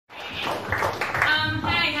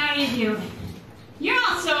you doing? You're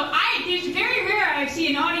also, it's very rare I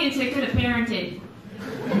see an audience that could have parented.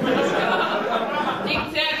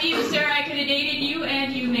 Except you, sir, I could have dated you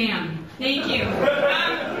and you, ma'am. Thank you.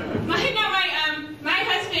 My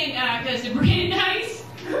husband goes to Brandeis,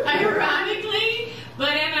 ironically,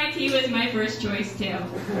 but MIT was my first choice, too.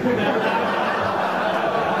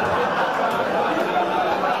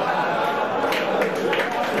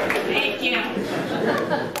 Thank you.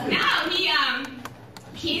 No,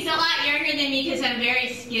 he's a lot younger than me because I'm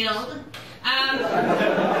very skilled. I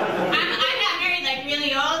got married like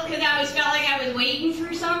really old because I always felt like I was waiting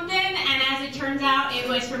for something, and as it turns out, it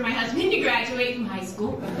was for my husband to graduate from high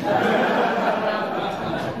school.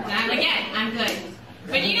 I'm good.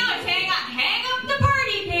 But you know, it's hang up the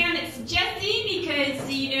party pan. It's Jesse because,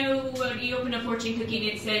 you open a fortune cookie and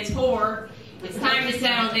it says whore. It's time to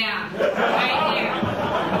settle down. Right there.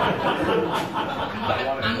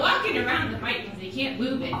 I'm walking around the mic because they can't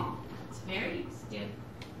move it. It's very stiff.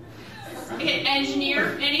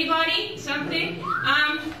 Engineer, anybody? Something?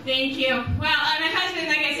 Thank you. Well, my husband,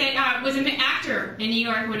 like I said, was an actor in New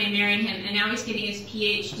York when I married him, and now he's getting his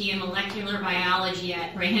PhD in molecular biology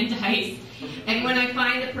at Brandeis. And when I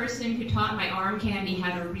find the person who taught my arm candy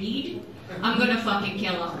how to read, I'm gonna fucking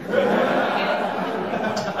kill him. No.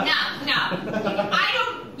 I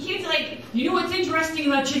don't, he's like, you know what's interesting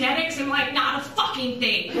about genetics? I'm like, not a fucking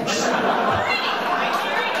thing.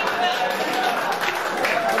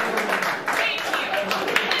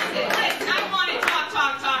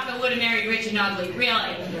 Would have married rich and ugly,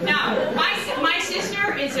 really. Now, my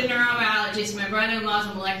sister is a neurobiologist, my brother-in-law's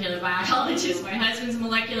a molecular biologist, my husband's a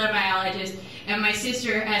molecular biologist, and my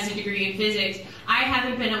sister has a degree in physics. I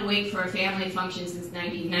haven't been awake for a family function since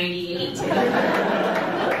 1998.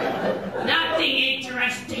 Nothing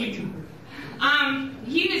interesting.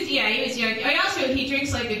 He was young. He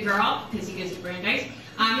drinks like a girl, because he goes to Brandeis.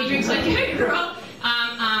 He drinks like a girl,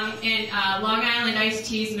 and Long Island iced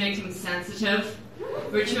teas makes him sensitive,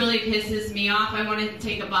 which really pisses me off. I want to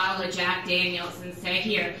take a bottle of Jack Daniels and say,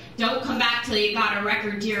 here, don't come back till you got a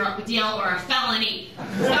record deal or a felony.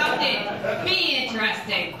 Something. Be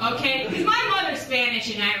interesting, okay? Because my mother's Spanish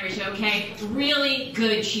and Irish, okay? Really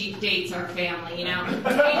good cheap dates, our family, you know?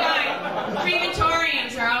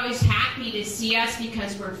 Crematoriums are always happy to see us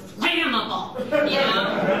because we're flammable, you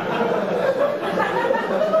know?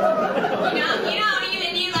 You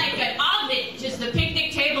need like an oven, just a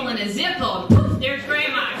picnic table and a Zippo, and poof, there's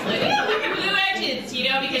grandma. Like, look at blue edges, you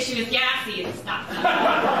know, because she was gassy and stuff.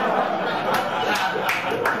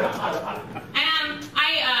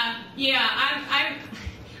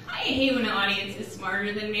 I hate when an audience is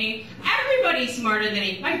smarter than me. Everybody's smarter than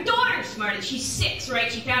me. My daughter's smarter. She's 6,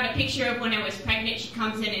 right? She found a picture of when I was pregnant. She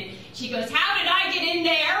comes in and she goes, how did I get in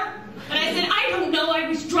there? And I said, I don't know. I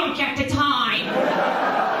was drunk at the time.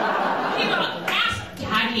 You know, ask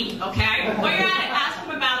Daddy, okay? While you're at it, ask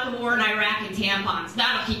him about the war in Iraq and tampons.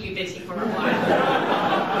 That'll keep you busy for a while.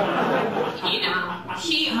 You know,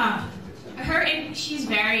 she's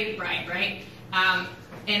very bright, right?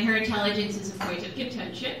 And her intelligence is a point of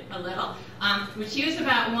contention, a little. When she was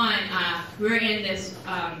about 1, we were in this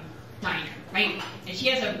diner, right? And she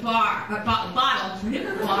has a bottle. Bar?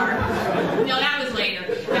 No, that was later.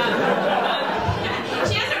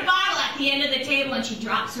 She has her bottle at the end of the table, and she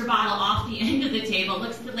drops her bottle off the end of the table,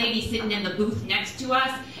 looks at the lady sitting in the booth next to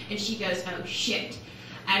us, and she goes, oh, shit.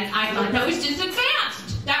 And I thought, that was just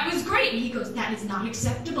advanced. That was great. And he goes, that is not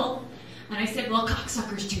acceptable. And I said, well,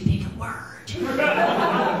 cocksucker's too big a word.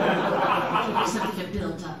 Something to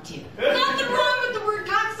build up to. Nothing wrong with the word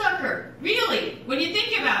cocksucker. Really, when you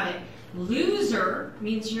think about it. Loser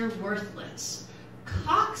means you're worthless.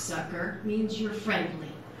 Cocksucker means you're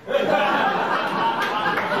friendly. I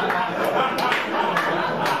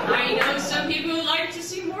know some people would like to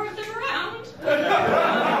see more of them around.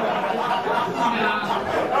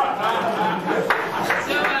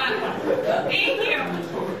 Thank you.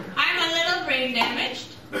 I'm a little brain damaged.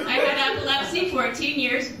 I had epilepsy 14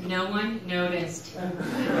 years. No one noticed.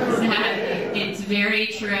 It's very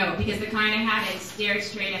true, because the kind I had, I'd stare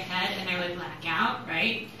straight ahead and I would black out,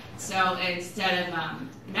 right? So instead of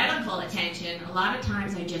medical attention, a lot of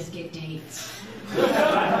times I just get dates. Oh,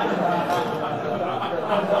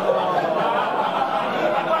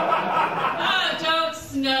 don't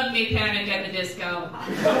snub me, Panic at the Disco.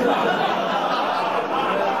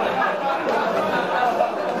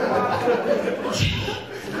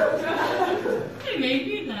 It made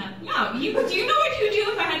me laugh. No, do you know what you would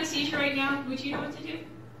do if I had a seizure right now? Would you know what to do?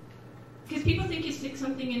 Because people think you stick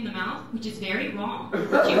something in the mouth, which is very wrong.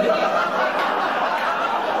 What you would do?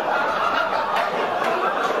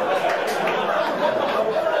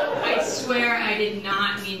 I swear I did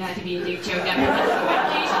not mean that to be a dick joke. That was a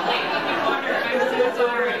I'm so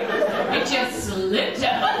sorry. It just slipped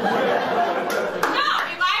out. No,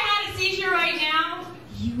 if I had a seizure right now,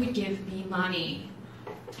 you would give me money.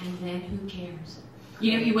 And then who cares?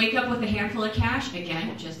 You know, you wake up with a handful of cash,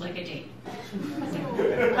 again, just like a date. You're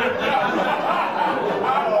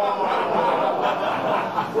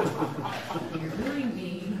ruining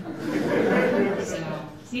me. So,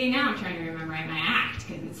 see, now I'm trying to remember my act,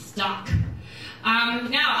 because it's stuck.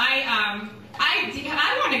 No, I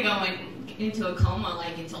want to go into a coma,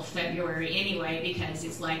 like, until February anyway, because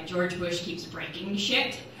it's like George Bush keeps breaking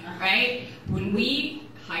shit, right? When we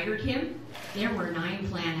hired him, there were 9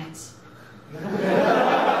 planets. Can't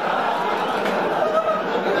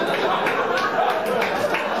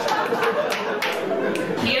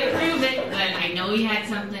prove it, but I know he had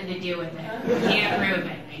something to do with it. Can't prove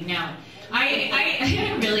it. I know.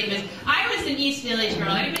 I really miss. I was an East Village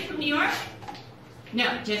girl. Anybody from New York? No,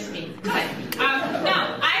 just me. Good. No,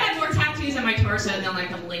 I had more tattoos on my torso than like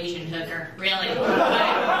a Malaysian hooker, really. But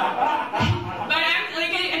I'm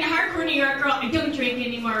like a hardcore New York girl. I don't drink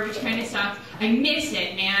anymore, which kind of sucks. I miss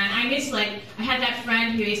it, man. I miss, like, I had that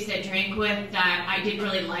friend who I used to drink with that I didn't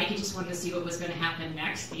really like. I just wanted to see what was going to happen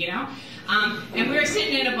next, you know? And we were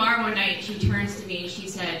sitting in a bar one night, and she turns to me and she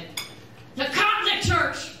said, "The Catholic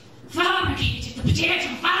Church vomited the potato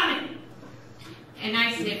famine." And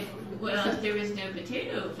I said, "Well, if there was no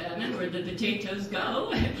potato famine, where did the potatoes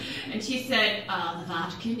go?" And she said, "The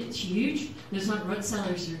Vatican, it's huge. There's not root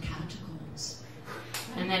cellars or catacombs."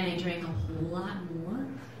 And then they drank a whole lot more,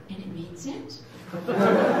 and it made sense. And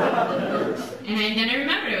then I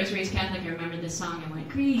remembered I was raised Catholic. I remembered this song. I went,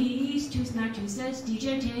 "Christus natus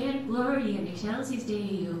digenter gloria in excelsis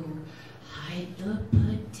Deo. Hide the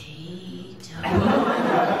potato."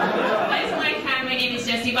 That's my time. My name is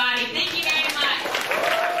Jessie Body. Thank you.